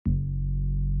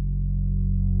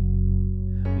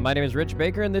My name is Rich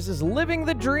Baker, and this is Living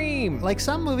the Dream. Like,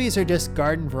 some movies are just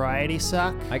garden variety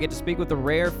suck. I get to speak with the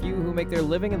rare few who make their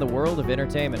living in the world of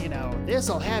entertainment. You know,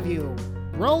 this'll have you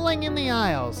rolling in the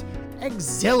aisles.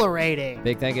 Exhilarating.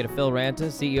 Big thank you to Phil Ranta,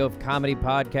 CEO of Comedy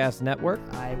Podcast Network.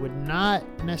 I would not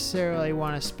necessarily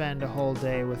want to spend a whole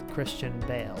day with Christian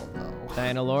Bale, though.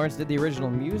 Diana Lawrence did the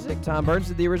original music. Tom Burns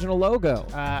did the original logo.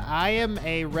 I am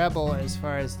a rebel as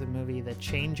far as the movie The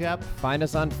Change Up. Find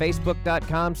us on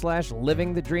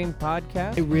Facebook.com/Living the Dream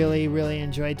Podcast. I really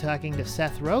enjoyed talking to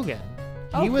Seth Rogen.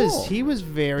 Oh, cool. He was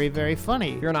very, very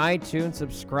funny. If you're on iTunes,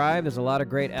 subscribe. There's a lot of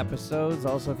great episodes.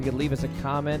 Also, if you could leave us a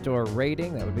comment or a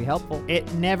rating, that would be helpful.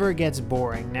 It never gets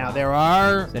boring. Now, there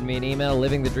are... Send me an email,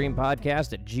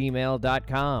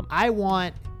 livingthedreampodcast@gmail.com. I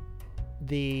want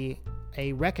a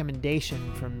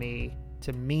recommendation from me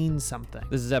to mean something.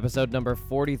 This is episode number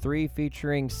 43,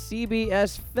 featuring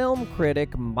CBS film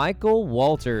critic Michael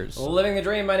Walters. Living the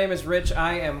Dream, my name is Rich.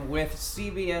 I am with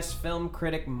CBS film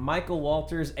critic Michael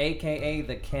Walters, a.k.a.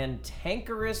 the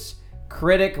Cantankerous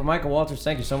Critic. Michael Walters,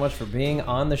 thank you so much for being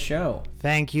on the show.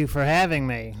 Thank you for having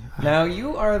me. Now,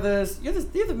 you're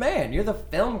the man. You're the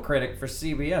film critic for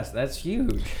CBS. That's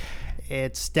huge.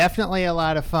 It's definitely a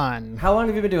lot of fun. How long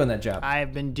have you been doing that job?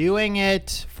 I've been doing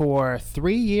it for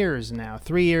 3 years now.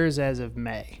 3 years as of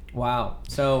May. Wow.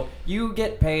 So you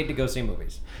get paid to go see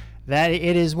movies. That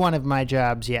it is one of my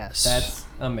jobs, yes. That's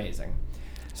amazing.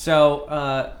 So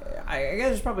I guess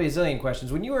there's probably a zillion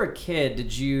questions. When you were a kid,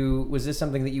 was this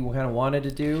something that you kind of wanted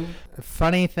to do?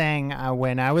 Funny thing,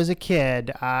 when I was a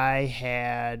kid, I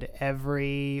had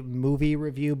every movie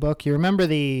review book. You remember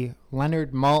the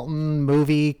Leonard Maltin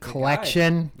movie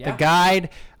collection? Yeah. The guide?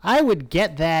 I would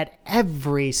get that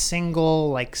every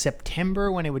single,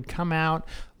 September when it would come out.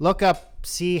 Look up,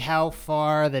 see how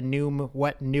far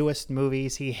what newest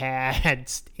movies he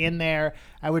had in there.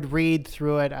 I would read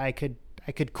through it. I could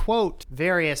quote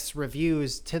various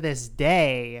reviews to this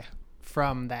day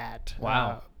from that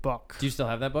book. Do you still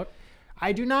have that book?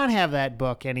 I do not have that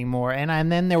book anymore.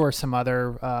 And then there were some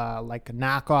other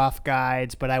knockoff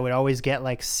guides, but I would always get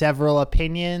several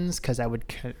opinions because I would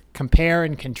compare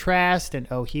and contrast. And,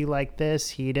 he liked this,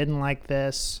 he didn't like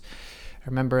this. I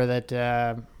remember that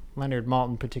Leonard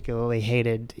Maltin particularly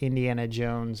hated Indiana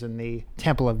Jones and the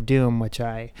Temple of Doom, which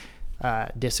I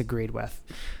disagreed with.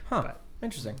 Huh. But,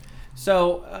 interesting.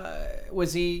 So,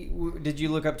 did you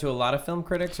look up to a lot of film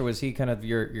critics, or was he kind of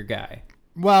your guy?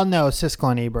 Well, no,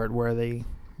 Siskel and Ebert were the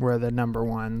number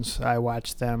ones. I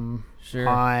watched them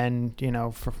on,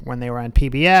 when they were on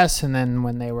PBS, and then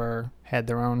when they had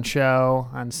their own show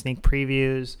on sneak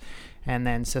previews, and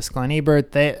then Siskel and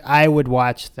Ebert. I would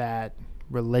watch that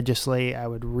religiously. I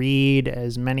would read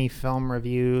as many film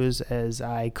reviews as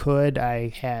I could. I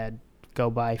had go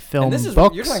buy film and this is,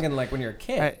 books. You're talking when you're a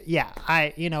kid.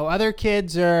 Other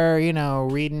kids are,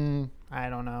 reading, I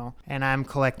don't know, and I'm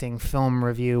collecting film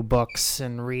review books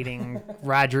and reading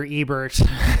Roger Ebert.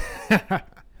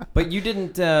 But you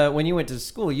didn't, when you went to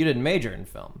school, you didn't major in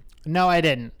film. No, I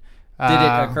didn't. Did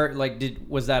it occur,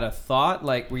 was that a thought?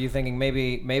 Were you thinking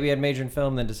maybe I'd major in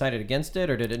film, then decided against it,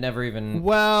 or did it never even?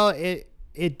 Well,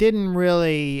 it didn't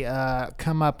really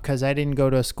come up because I didn't go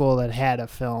to a school that had a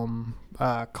film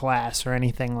class or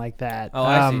anything like that. Oh,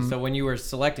 I see. So when you were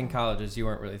selecting colleges, you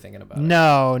weren't really thinking about it.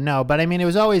 No. But I mean, it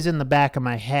was always in the back of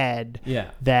my head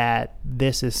that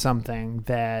this is something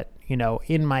that,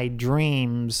 in my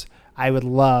dreams, I would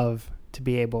love to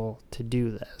be able to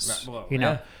do this. Well,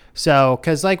 So,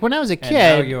 because when I was a kid.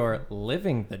 And now you're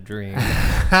living the dream.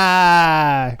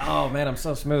 Oh, man, I'm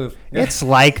so smooth. It's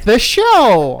like the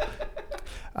show.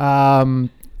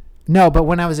 No, but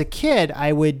when I was a kid,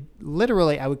 I would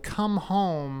come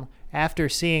home after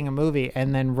seeing a movie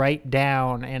and then write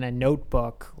down in a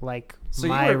notebook you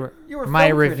were my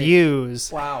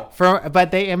reviews. Wow.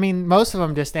 But most of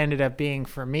them just ended up being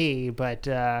for me. But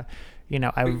I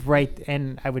would write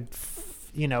and I would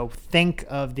think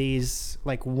of these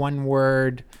one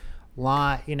word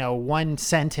line, one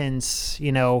sentence,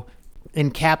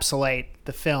 encapsulate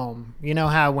the film. You know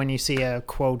how when you see a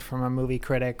quote from a movie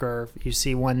critic or you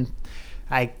see one,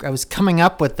 I was coming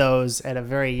up with those at a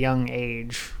very young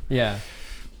age. Yeah.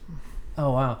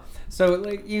 Oh, wow. So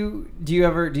do you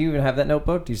even have that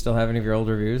notebook? Do you still have any of your old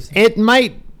reviews? It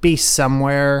might be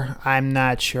somewhere. I'm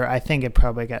not sure. I think it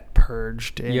probably got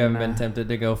purged. You haven't been tempted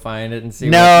to go find it and see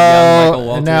what young Michael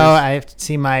Walters? No, I have to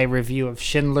see my review of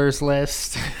Schindler's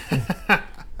List.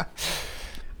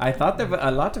 I thought there were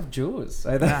a lot of Jews.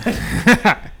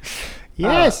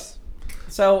 Yes.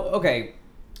 So, okay,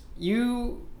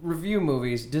 you review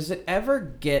movies. Does it ever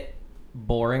get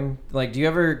boring? Like, do you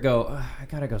ever go, "Ugh, I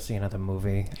gotta go see another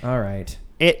movie? All right.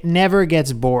 It never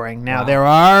gets boring. Now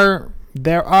Wow.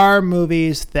 there are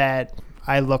movies that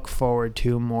I look forward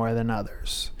to more than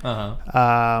others.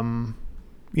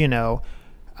 You know,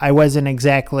 I wasn't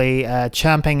exactly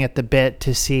chomping at the bit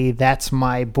to see That's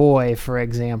My Boy, for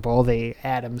example, the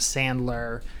Adam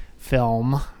Sandler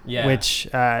film. Yeah. Which,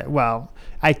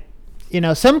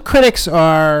 some critics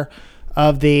are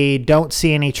of the don't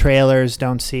see any trailers,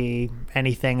 don't see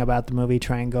anything about the movie,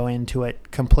 try and go into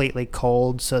it completely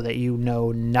cold so that you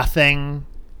know nothing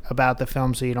about the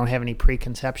film, so you don't have any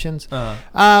preconceptions.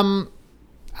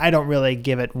 I don't really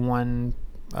give it one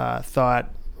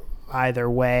thought either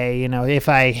way. You know, if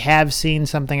I have seen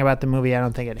something about the movie, I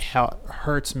don't think it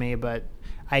hurts me, but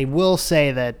I will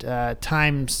say that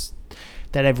times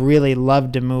that I've really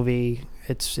loved a movie,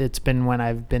 it's been when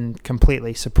I've been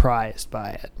completely surprised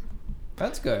by it.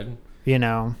 That's good. You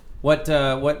know,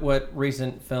 What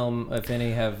recent film, if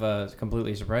any, have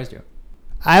completely surprised you?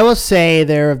 I will say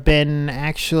there have been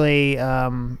actually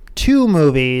 2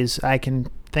 movies I can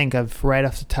think of right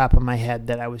off the top of my head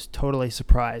that I was totally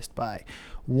surprised by.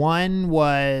 One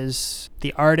was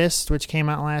The Artist, which came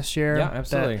out last year. Yeah,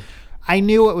 absolutely. I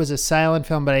knew it was a silent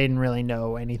film, but I didn't really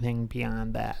know anything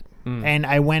beyond that. And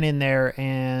I went in there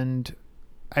and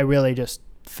I really just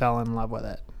fell in love with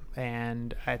it.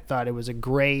 And I thought it was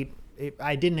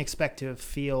I didn't expect to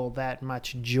feel that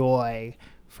much joy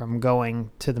from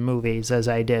going to the movies as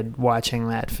I did watching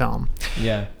that film.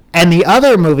 Yeah. And the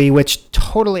other movie, which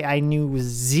totally I knew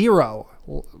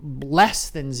less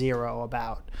than zero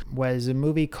about, was a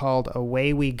movie called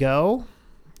Away We Go.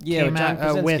 Yeah, Came with John out,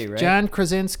 Krasinski, with right? John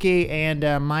Krasinski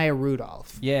and Maya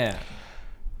Rudolph. Yeah.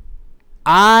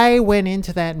 I went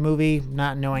into that movie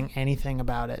not knowing anything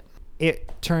about it.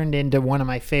 It turned into one of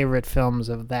my favorite films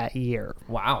of that year.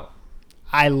 Wow.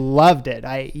 I loved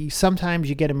it. Sometimes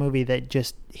you get a movie that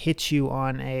just hits you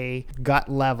on a gut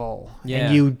level,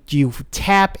 Yeah. and you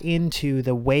tap into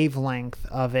the wavelength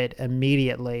of it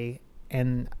immediately,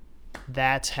 and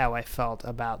that's how I felt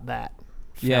about that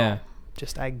film. Yeah.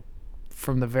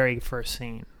 From the very first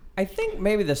scene. I think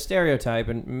maybe the stereotype,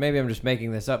 and maybe I'm just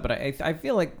making this up, but I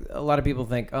feel like a lot of people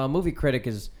think a movie critic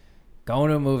is going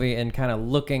to a movie and kind of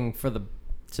looking for the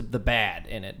bad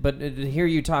in it. But to hear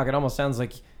you talk, it almost sounds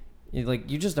like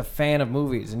you're just a fan of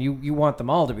movies and you want them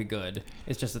all to be good.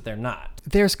 It's just that they're not.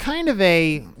 There's kind of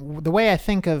the way I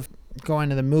think of going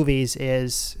to the movies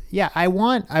is, I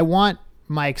want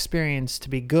my experience to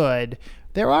be good.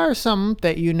 There are some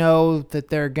that you know that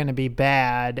they're going to be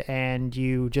bad, and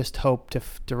you just hope to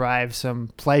derive some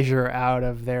pleasure out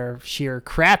of their sheer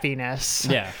crappiness.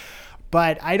 Yeah.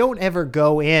 But I don't ever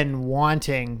go in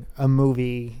wanting a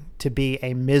movie to be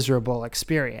a miserable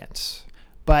experience.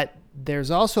 But there's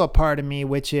also a part of me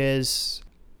which is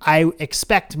I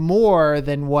expect more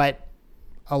than what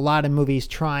a lot of movies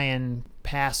try and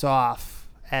pass off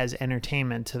as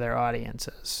entertainment to their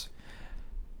audiences.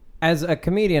 As a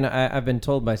comedian, I've been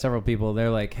told by several people, they're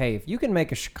like, hey, if you can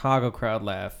make a Chicago crowd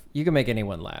laugh, you can make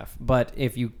anyone laugh. But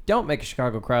if you don't make a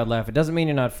Chicago crowd laugh, it doesn't mean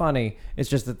you're not funny. It's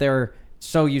just that they're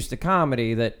so used to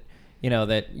comedy that,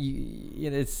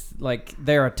 it's like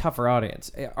they're a tougher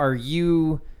audience. Are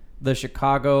you the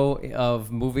Chicago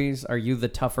of movies? Are you the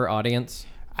tougher audience?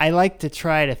 I like to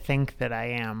try to think that I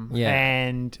am. Yeah.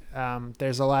 And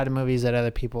there's a lot of movies that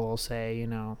other people will say,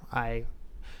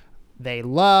 they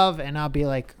love, and I'll be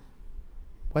like,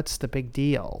 what's the big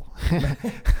deal?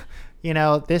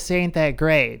 This ain't that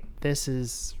great. This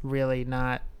is really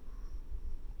not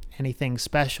anything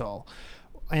special.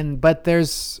 But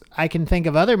I can think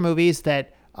of other movies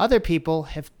that other people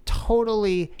have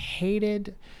totally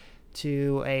hated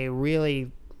to a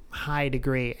really high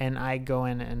degree, and I go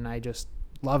in and I just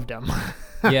loved them.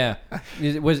 Yeah.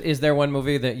 Is there one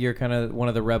movie that you're kind of one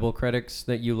of the rebel critics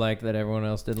that you like that everyone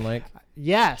else didn't like?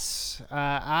 Yes.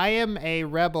 I am a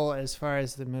rebel as far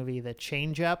as the movie The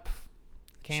Change Up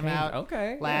came out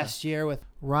last year with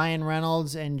Ryan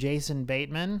Reynolds and Jason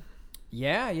Bateman.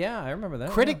 Yeah, I remember that.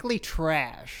 Critically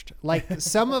trashed. Like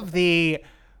some of the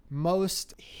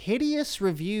most hideous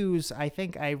reviews I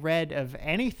think I read of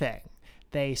anything.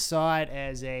 They saw it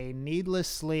as a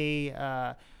needlessly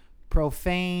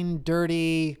profane,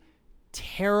 dirty,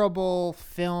 terrible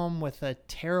film with a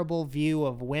terrible view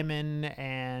of women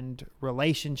and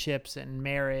relationships and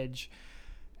marriage.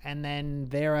 And then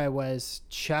there I was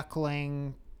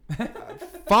chuckling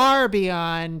far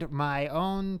beyond my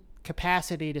own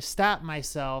capacity to stop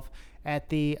myself at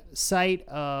the sight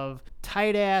of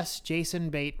tight-ass Jason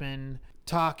Bateman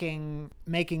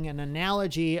making an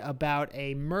analogy about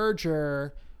a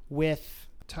merger with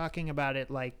talking about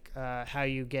it like how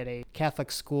you get a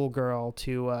Catholic schoolgirl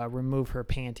to remove her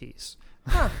panties.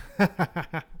 Huh.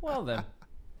 Well then,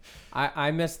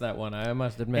 I missed that one. I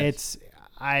must admit.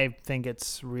 I think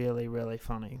it's really, really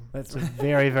funny. It's a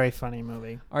very, very funny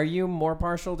movie. Are you more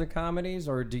partial to comedies,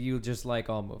 or do you just like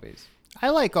all movies? I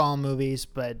like all movies,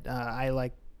 but I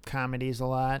like comedies a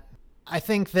lot. I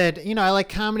think that, I like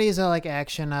comedies, I like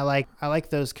action, I like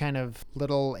those kind of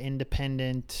little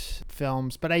independent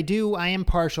films, but I am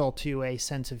partial to a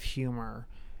sense of humor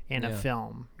in a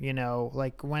film,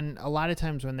 like when a lot of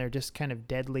times when they're just kind of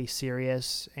deadly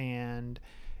serious, and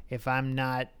if I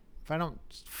don't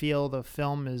feel the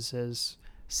film is as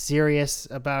serious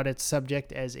about its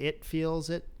subject as it feels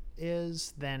it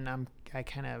is, then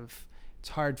it's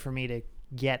hard for me to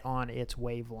get on its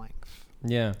wavelength.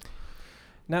 Yeah.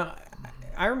 Now,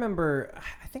 I remember,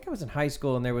 I think I was in high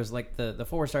school, and there was like the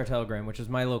 4-Star Telegram, which was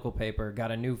my local paper, got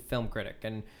a new film critic.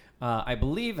 And I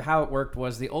believe how it worked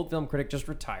was the old film critic just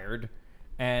retired,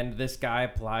 and this guy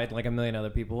applied like a million other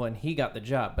people, and he got the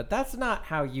job. But that's not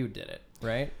how you did it,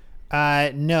 right?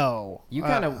 No. You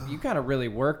kind of really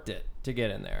worked it to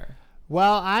get in there.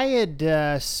 Well, I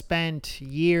had spent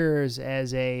years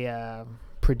as a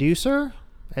producer,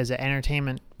 as an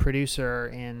entertainment producer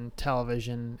in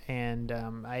television, and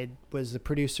I was the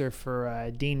producer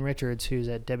for Dean Richards, who's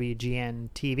at WGN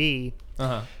TV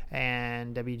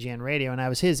and WGN Radio, and I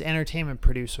was his entertainment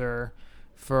producer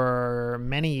for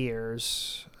many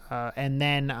years, and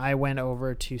then I went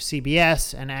over to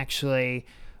CBS and actually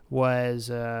was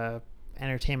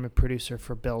entertainment producer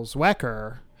for Bill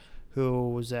Zwecker, who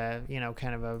was a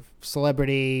kind of a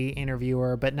celebrity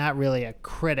interviewer, but not really a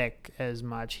critic as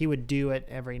much. He would do it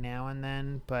every now and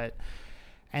then,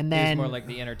 and then he was more like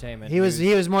the entertainment. He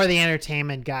was more the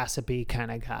entertainment gossipy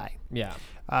kind of guy. Yeah.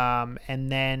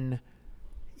 And then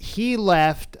he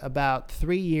left about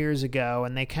 3 years ago,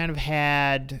 and they kind of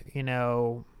had they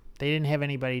didn't have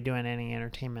anybody doing any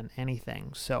entertainment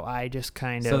anything. So I just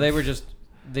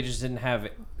they just didn't have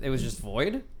it. It was just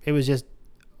void? It was just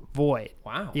void.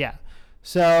 Wow. Yeah.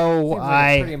 So seems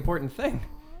like a pretty important thing.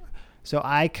 So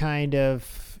I kind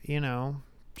of,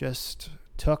 just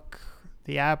took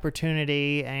the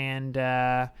opportunity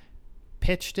and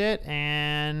pitched it,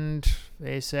 and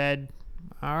they said,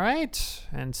 all right.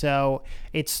 And so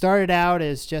it started out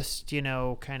as just,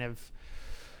 kind of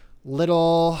a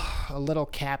little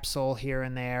capsule here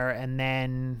and there, and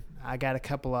then I got a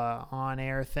couple of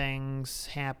on-air things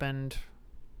happened.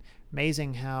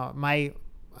 Amazing how I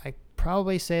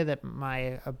probably say that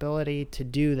my ability to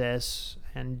do this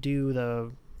and do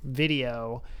the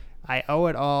video, I owe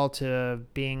it all to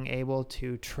being able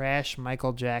to trash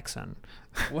Michael Jackson.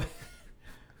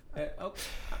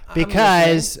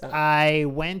 Because I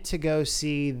went to go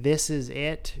see This Is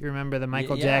It. You remember the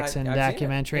Michael Jackson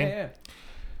documentary? Yeah.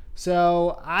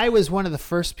 So I was one of the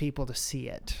first people to see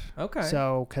it. Okay.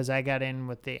 So, because I got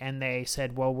in and they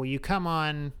said, well, will you come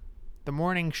on the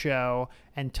morning show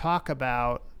and talk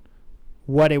about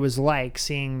what it was like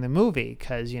seeing the movie?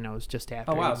 Because, it was just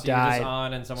after he died. So you were just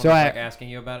on and someone was asking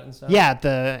you about it and stuff? Yeah,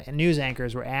 the news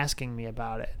anchors were asking me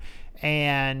about it.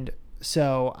 And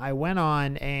so I went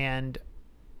on, and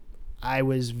I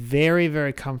was very,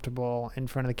 very comfortable in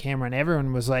front of the camera, and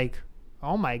everyone was like,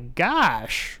 oh my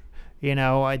gosh.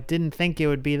 I didn't think it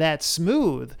would be that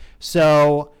smooth.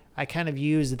 So I kind of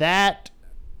used that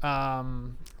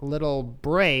little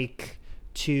break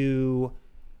to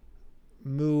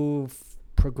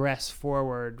progress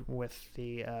forward with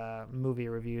the movie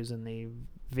reviews and the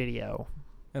video.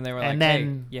 And they were like,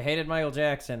 hey, you hated Michael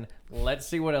Jackson. Let's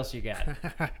see what else you got.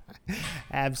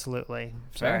 Absolutely.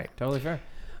 Fair. Totally fair.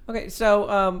 Okay,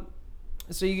 so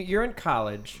you're in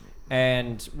college.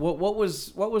 And what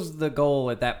was the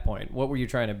goal at that point? What were you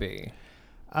trying to be?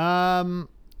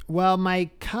 Well, my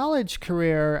college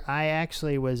career, I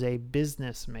actually was a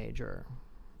business major,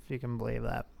 if you can believe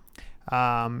that.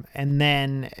 And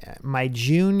then my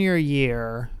junior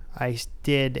year, I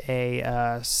did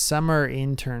a summer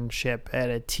internship at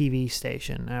a TV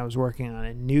station. I was working on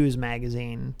a news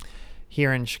magazine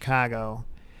here in Chicago.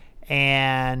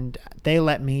 And they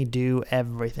let me do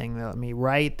everything. They let me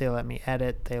write, they let me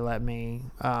edit, they let me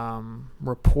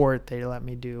report, they let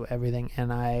me do everything.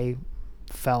 And I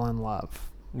fell in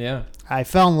love. Yeah. I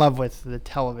fell in love with the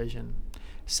television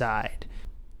side.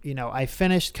 I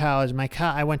finished college.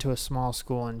 I went to a small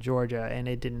school in Georgia, and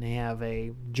it didn't have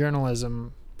a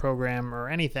journalism program or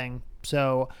anything.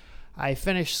 So I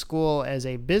finished school as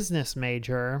a business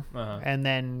major, and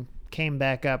then came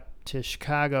back up to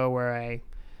Chicago where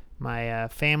my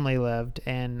family lived,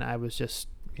 and I was just,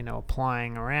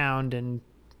 applying around, and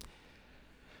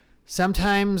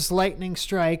sometimes lightning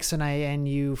strikes and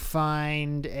you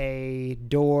find a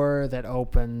door that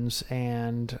opens,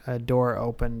 and a door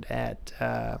opened at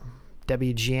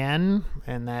WGN,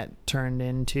 and that turned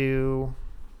into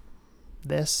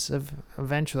this.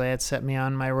 Eventually it set me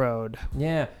on my road.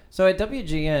 Yeah. So at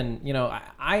WGN,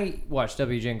 I watched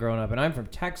WGN growing up, and I'm from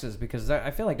Texas because I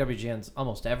feel like WGN's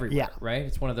almost everywhere, Yeah. right?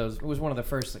 It was one of the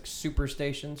first like super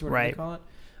stations, whatever Right. they call it.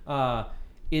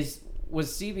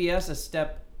 Was CBS a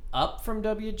step up from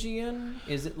WGN?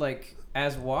 Is it like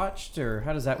as watched, or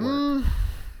how does that work?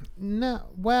 No,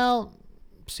 well,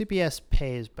 CBS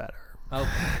pays better.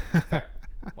 Okay. Fair.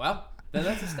 Well, then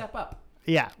that's a step up.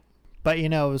 Yeah, but it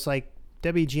was like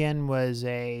WGN was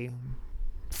a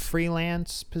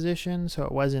freelance position, so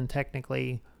it wasn't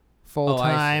technically full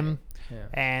time, Yeah.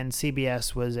 and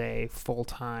CBS was a full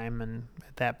time. And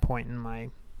at that point in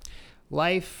my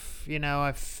life,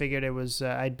 I figured it was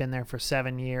I'd been there for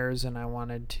 7 years, and I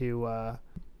wanted to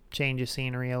change the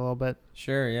scenery a little bit.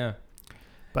 Sure. Yeah.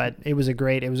 But it was a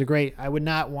great. I would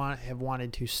not have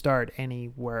wanted to start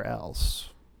anywhere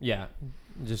else. Yeah.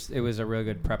 It was a real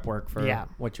good prep work for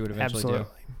what you would eventually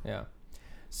Absolutely. do. Yeah.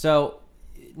 So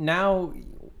now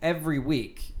every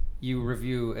week you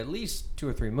review at least 2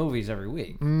 or 3 movies every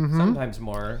week, sometimes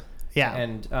more. Yeah.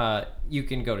 And you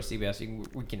can go to CBS.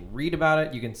 We can read about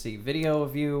it. You can see video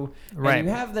of you. Right. And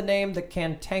you have the name The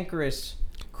Cantankerous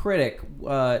Critic.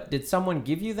 Did someone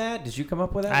give you that? Did you come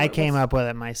up with that? I came up with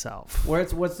it myself.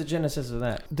 What's the genesis of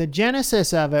that? The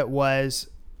genesis of it was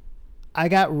I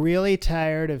got really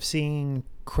tired of seeing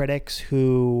critics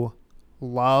who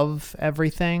love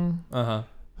everything,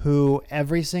 who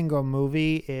every single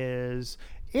movie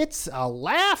it's a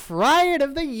laugh riot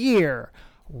of the year.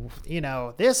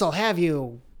 This'll have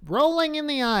you rolling in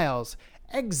the aisles,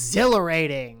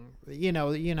 exhilarating,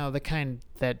 the kind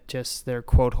that just they're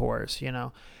quote whores,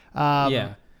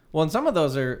 Yeah. Well, and some of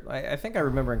those are, I think I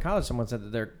remember in college someone said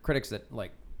that they're critics that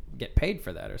like get paid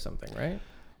for that or something, right?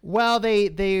 Well,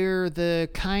 they're the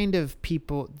kind of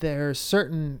people, there's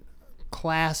certain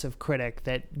class of critic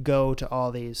that go to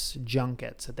all these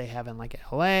junkets that they have in like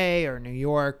LA or New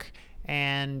York,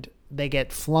 and they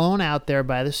get flown out there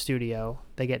by the studio.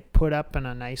 They get put up in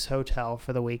a nice hotel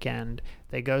for the weekend.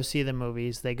 They go see the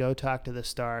movies. They go talk to the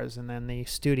stars, and then the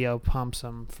studio pumps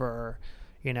them for,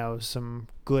 some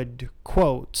good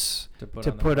quotes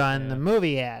to put on the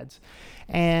movie ads.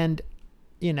 And,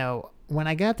 when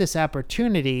I got this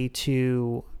opportunity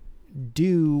to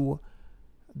do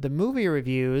the movie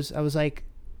reviews, I was like,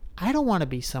 I don't want to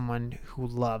be someone who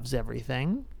loves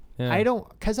everything. Yeah.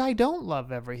 Because I don't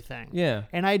love everything. Yeah.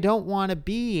 And I don't want to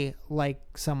be like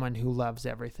someone who loves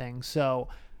everything. So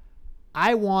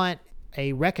I want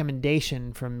a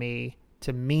recommendation from me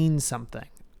to mean something.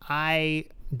 I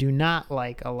do not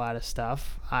like a lot of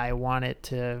stuff. I want it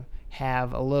to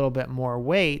have a little bit more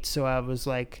weight. So I was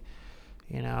like,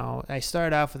 I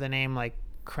started off with a name like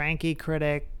Cranky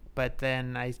Critic, but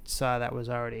then I saw that was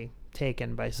already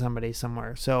taken by somebody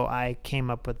somewhere. So I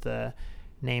came up with the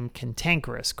name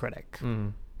Cantankerous Critic.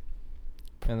 And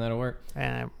that'll work.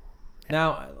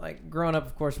 Now, like growing up,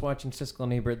 of course, watching Siskel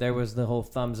and Ebert, there was the whole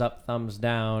thumbs up, thumbs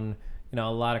down. A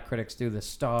lot of critics do the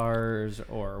stars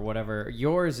or whatever.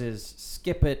 Yours is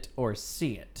skip it or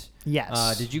see it.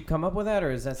 Yes. Did you come up with that,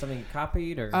 or is that something you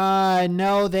copied? Or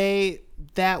no,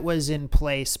 that was in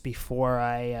place before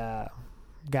I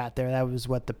got there. That was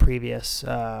what the previous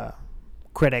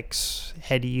critics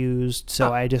had used,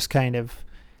 so I just kind of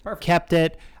kept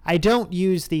it. I don't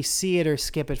use the see it or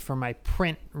skip it for my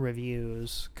print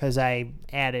reviews because I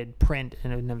added print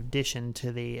in addition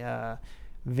to the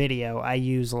video. I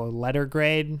use a letter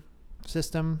grade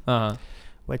system,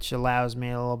 which allows me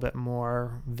a little bit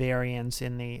more variance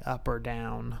in the up or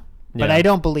down. But I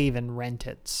don't believe in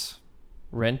rent-its.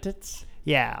 Rent-its?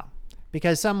 Yeah,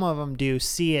 because some of them do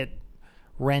see it,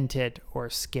 rent it, or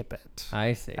skip it.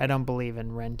 I see. I don't believe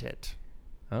in rent it.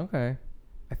 Okay.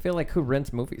 I feel like who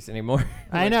rents movies anymore?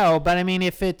 I know, but I mean,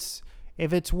 if it's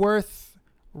worth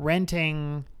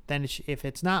renting, then if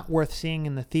it's not worth seeing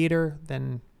in the theater,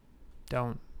 then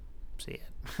don't see it.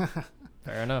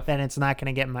 Fair enough. Then it's not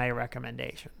going to get my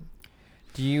recommendation.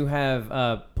 Do you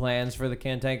have plans for the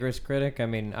Cantankerous Critic? I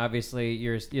mean, obviously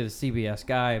you're the CBS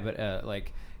guy, but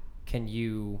can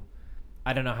you?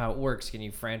 I don't know how it works. Can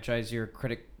you franchise your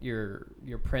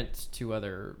print to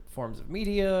other forms of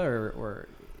media, or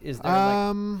is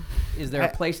there a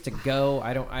place to go?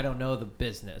 I don't know the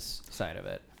business side of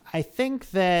it. I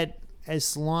think that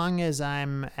as long as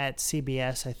I'm at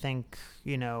CBS, I think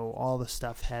all the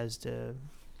stuff has to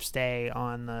stay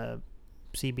on the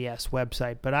CBS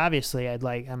website. But obviously,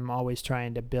 I'm always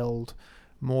trying to build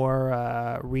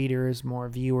more readers, more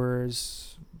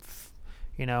viewers,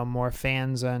 more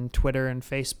fans on Twitter and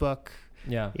Facebook.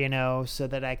 Yeah. So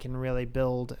that I can really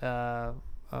build a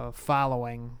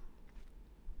following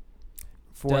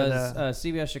for Does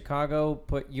CBS Chicago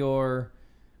put your...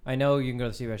 I know you can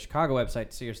go to the CBS Chicago website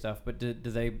to see your stuff, but do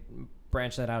they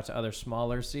branch that out to other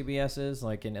smaller CBSs,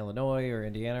 like in Illinois or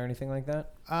Indiana or anything like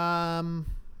that?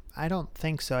 I don't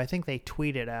think so. I think they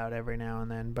tweet it out every now and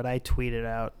then, but I tweet it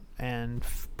out and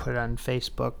put it on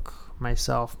Facebook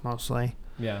myself mostly.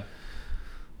 Yeah.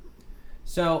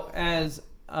 So as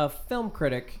a film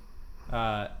critic,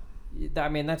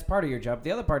 that's part of your job.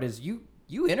 The other part is you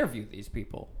interview these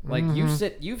people. Like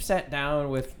you've sat down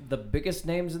with the biggest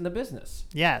names in the business.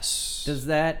 Yes. Does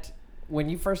that, when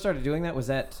you first started doing that, was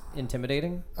that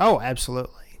intimidating? Oh,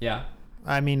 absolutely. Yeah.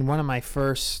 I mean,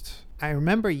 I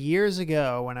remember years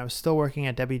ago when I was still working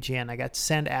at WGN, I got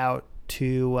sent out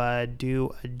to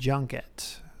do a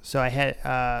junket. So I had,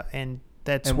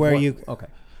 Okay.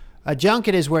 A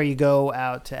junket is where you go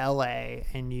out to LA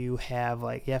and you have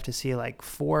to see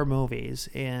 4 movies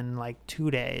in 2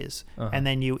 days, and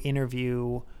then you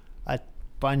interview a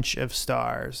bunch of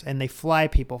stars, and they fly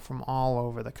people from all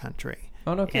over the country.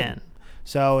 Oh, no kidding.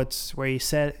 So it's where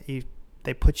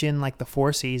they put you in the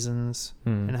Four Seasons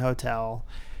in a hotel.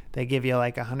 They give you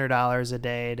 $100 a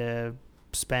day to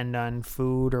spend on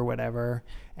food or whatever,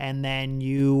 and then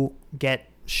you get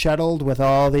shuttled with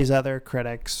all these other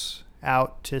critics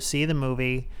out to see the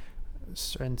movie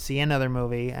and see another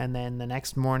movie, and then the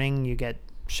next morning you get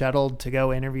shuttled to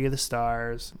go interview the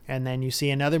stars, and then you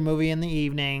see another movie in the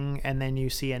evening, and then you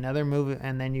see another movie,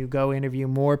 and then you go interview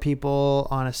more people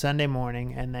on a Sunday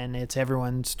morning, and then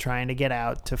everyone's trying to get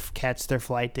out to catch their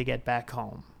flight to get back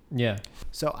home. Yeah.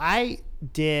 So I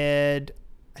did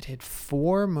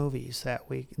 4 movies that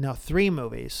week. No, 3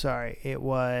 movies. Sorry.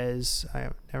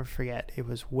 I'll never forget. It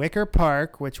was Wicker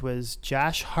Park, which was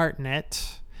Josh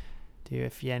Hartnett.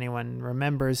 If anyone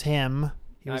remembers him,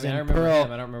 he was in Pearl.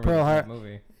 I don't remember that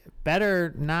movie.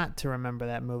 Better not to remember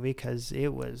that movie because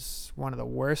it was one of the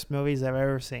worst movies I've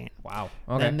ever seen. Wow.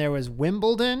 Okay. Then there was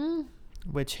Wimbledon,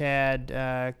 which had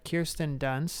Kirsten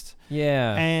Dunst.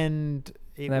 Yeah. And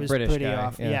it that was British pretty guy,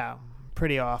 awful. yeah. Yeah,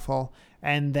 pretty awful.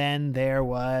 And then there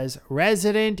was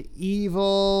Resident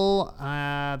Evil,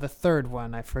 the third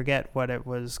one. I forget what it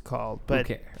was called. But,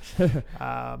 who cares?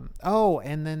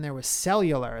 and then there was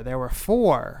Cellular. There were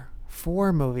four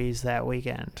movies that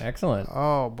weekend. Excellent.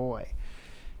 Oh, boy.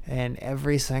 And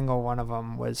every single one of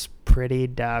them was pretty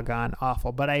doggone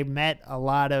awful. But I met a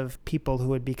lot of people who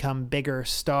would become bigger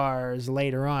stars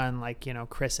later on, like,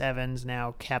 Chris Evans,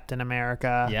 now Captain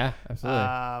America. Yeah,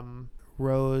 absolutely.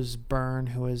 Rose Byrne,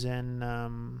 who was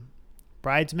in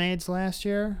Bridesmaids last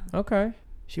year. Okay.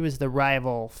 She was the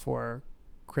rival for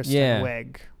Kristen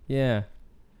Wiig. Yeah.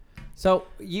 So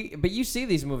you see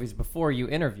these movies before you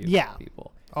interview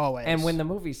people. Always. And when the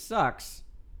movie sucks,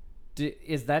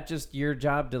 is that just your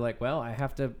job to I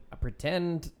have to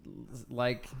pretend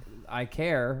like I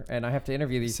care and I have to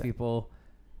interview these people?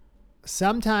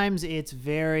 Sometimes it's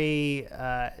very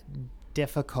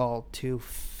difficult to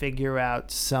figure out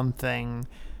something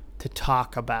to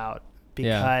talk about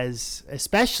because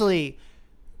especially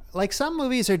some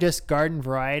movies are just garden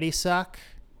variety suck,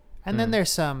 and then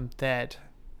there's some that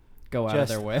go out of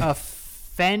their way.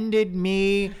 Offended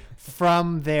me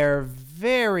from their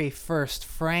very first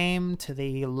frame to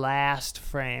the last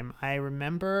frame. I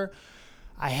remember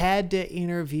I had to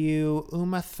interview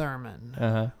Uma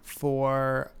Thurman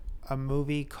for a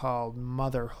movie called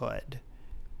Motherhood.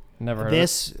 Never heard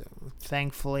this.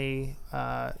 Thankfully,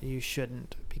 you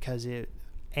shouldn't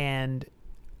and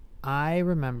I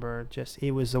remember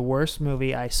it was the worst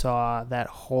movie I saw that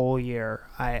whole year.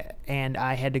 I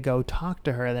had to go talk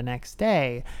to her the next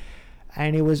day,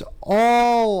 and it was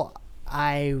all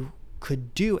I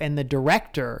could do. And the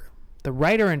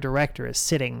writer and director is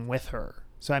sitting with her,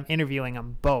 so I'm interviewing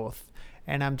them both.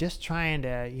 And I'm just trying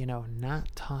to,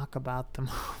 not talk about the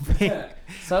movie.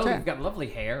 So you've got lovely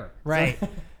hair. Right.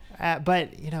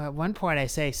 But, at one point I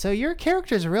say, so your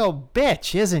character's a real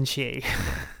bitch, isn't she?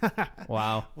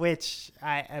 Wow. Which,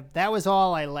 that was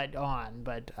all I let on,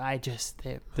 but I just...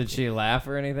 Did she laugh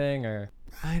or anything, or...?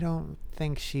 I don't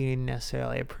think she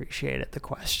necessarily appreciated the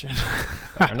question.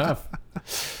 Fair enough.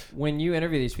 When you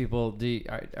interview these people,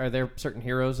 are there certain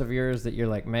heroes of yours that you're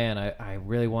like, man, I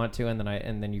really want to, and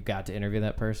then you got to interview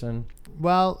that person?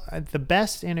 Well, the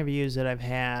best interviews that I've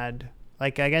had... I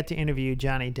got to interview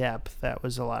Johnny Depp. That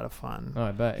was a lot of fun. Oh,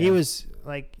 I bet. He was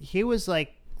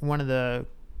one of the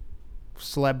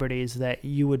celebrities that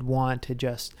you would want to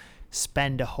just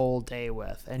spend a whole day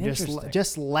with and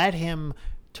just let him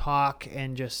talk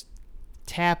and just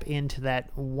tap into that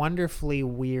wonderfully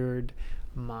weird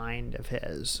mind of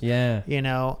his. Yeah. You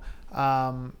know,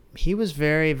 he was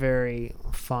very, very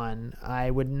fun. I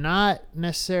would not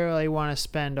necessarily want to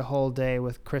spend a whole day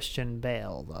with Christian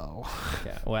Bale, though.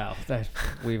 Yeah, well,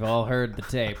 we've all heard the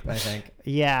tape, I think.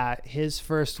 Yeah, his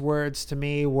first words to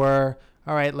me were,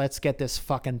 all right, let's get this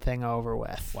fucking thing over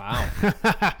with. Wow.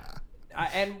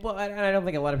 And I don't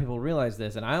think a lot of people realize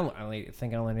this, and I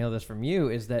only know this from you,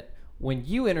 is that when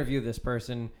you interview this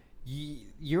person,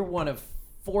 you're one of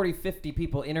 40, 50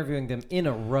 people interviewing them in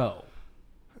a row.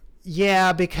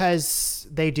 Yeah, because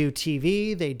they do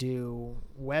TV, they do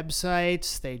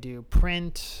websites, they do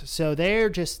print. So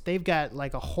they've got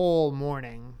like a whole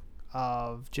morning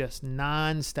of just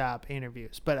nonstop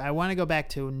interviews. But I want to go back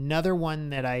to another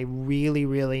one that I really,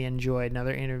 really enjoyed,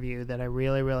 another interview that I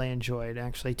really, really enjoyed,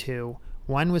 actually two.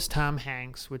 One was Tom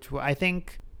Hanks, which I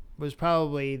think was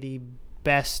probably the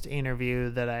best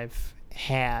interview that I've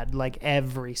had. Like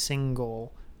every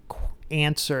single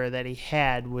answer that he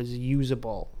had was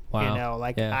usable. Wow. You know,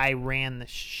 like I ran the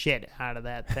shit out of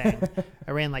that thing.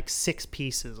 I ran like 6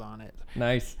 pieces on it.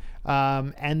 Nice.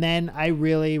 And then I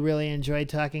really, really enjoyed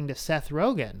talking to Seth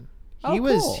Rogen.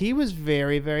 Cool. He was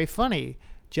very, very funny,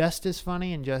 just as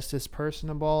funny and just as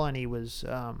personable. And he was,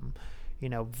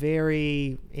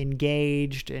 very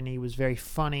engaged, and he was very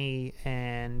funny,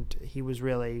 and it was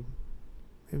a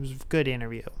good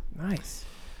interview. Nice.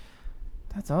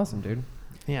 That's awesome, dude.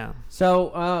 Yeah.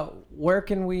 So, where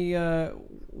can we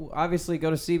obviously go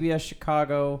to CBS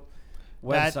Chicago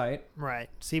website? Right.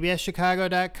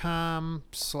 CBSChicago.com/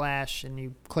 and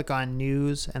you click on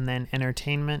news and then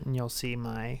entertainment, and you'll see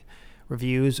my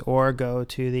reviews, or go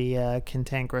to the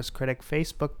Cantankerous Critic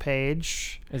Facebook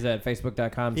page. Is that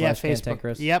facebook.com/Cantankerous? Yeah,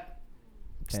 Facebook. Yep.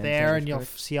 It's there, and you'll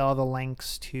Critic. see all the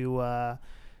links to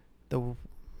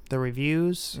the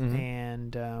reviews,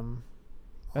 and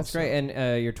That's also, great.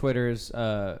 And your Twitter's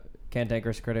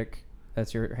Cantankerous Critic.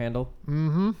 That's your handle?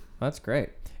 Mm-hmm. That's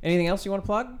great. Anything else you want to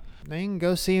plug? You can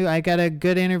go see. I got a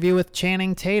good interview with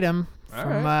Channing Tatum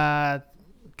from a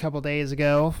couple days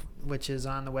ago, which is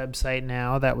on the website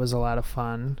now. That was a lot of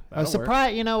fun. I was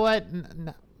surprised. You know what?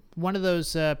 One of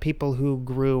those people who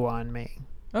grew on me.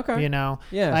 Okay. You know?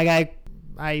 Yeah. Like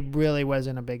I really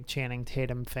wasn't a big Channing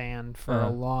Tatum fan for a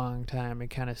long time. It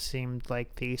kind of seemed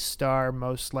like the star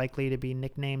most likely to be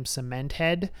nicknamed Cement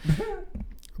Head.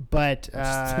 But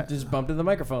just bumped in the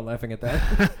microphone laughing at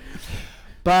that.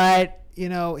 But,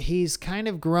 he's kind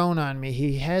of grown on me.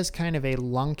 He has kind of a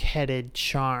lunk-headed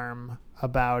charm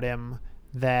about him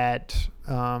that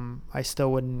I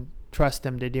still wouldn't trust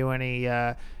him to do any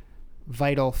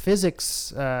vital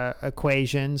physics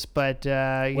equations. But,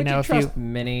 Would you trust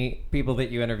many people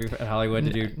that you interview at Hollywood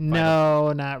to do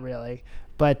No, not really.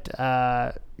 But,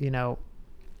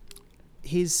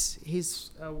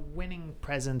 he's a winning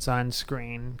presence on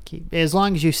screen. As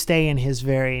long as you stay in his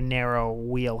very narrow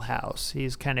wheelhouse.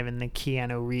 He's kind of in the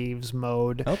Keanu Reeves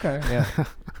mode. Okay, yeah.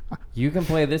 You can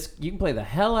play the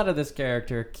hell out of this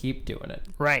character. Keep doing it.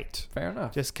 Right. Fair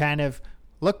enough. Just kind of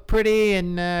look pretty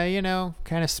and,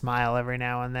 kind of smile every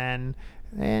now and then.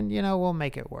 And, we'll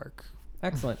make it work.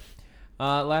 Excellent.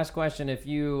 Last question. If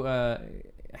you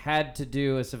had to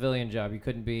do a civilian job, you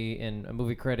couldn't be in a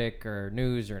movie critic or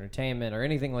news or entertainment or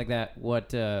anything like that,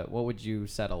 what would you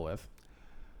settle with?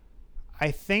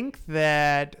 I think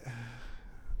that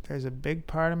there's a big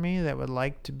part of me that would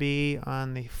like to be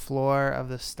on the floor of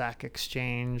the stock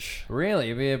exchange. Really?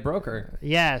 You'd be a broker?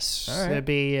 Yes. All right. It'd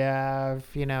be,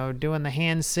 doing the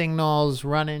hand signals,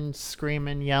 running,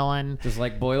 screaming, yelling. Just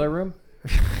like Boiler Room?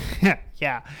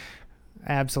 Yeah.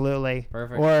 Absolutely.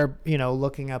 Perfect. Or,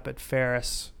 looking up at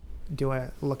Ferris,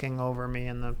 looking over me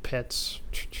in the pits.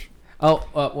 Oh,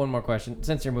 one more question.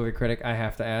 Since you're a movie critic, I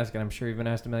have to ask, and I'm sure you've been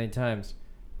asked a million times.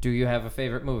 Do you have a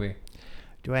favorite movie?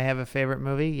 Do I have a favorite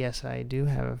movie? Yes, I do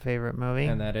have a favorite movie.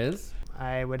 And that is?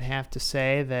 I would have to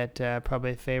say that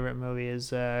probably favorite movie is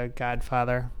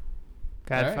Godfather.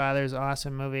 Godfather's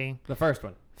awesome movie. The first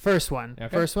one. First one.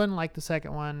 Okay. First one, like the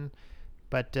second one.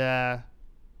 But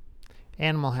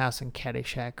Animal House and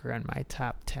Caddyshack are in my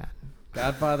top 10.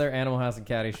 Godfather, Animal House, and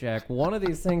Caddyshack. One of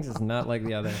these things is not like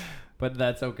the other, but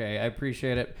that's okay. I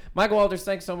appreciate it. Michael Walters,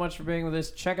 thanks so much for being with us.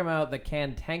 Check him out, the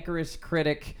Cantankerous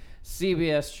Critic,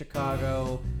 CBS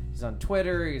Chicago. He's on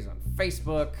Twitter. He's on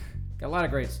Facebook. Got a lot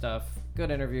of great stuff. Good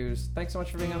interviews. Thanks so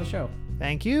much for being on the show.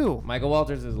 Thank you. Michael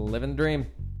Walters is living the dream.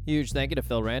 Huge thank you to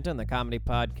Phil Ranta and the Comedy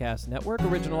Podcast Network.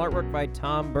 Original artwork by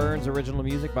Tom Burns. Original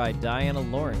music by Diana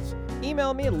Lawrence.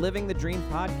 Email me at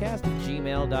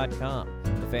livingthedreampodcast@gmail.com.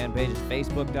 The fan page is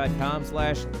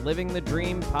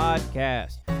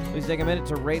facebook.com/livingthedreampodcast. Please take a minute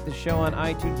to rate the show on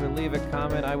iTunes or leave a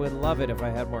comment. I would love it if I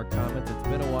had more comments. It's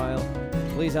been a while.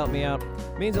 Please help me out.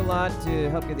 It means a lot to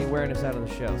help get the awareness out of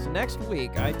the show. So next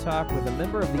week, I talk with a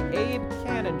member of the Abe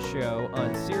Cannon Show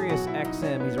on Sirius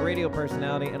XM. He's a radio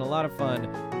personality and a lot of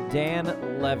fun.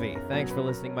 Dan Levy. Thanks for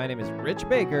listening. My name is Rich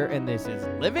Baker, and this is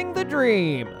Living the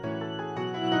Dream.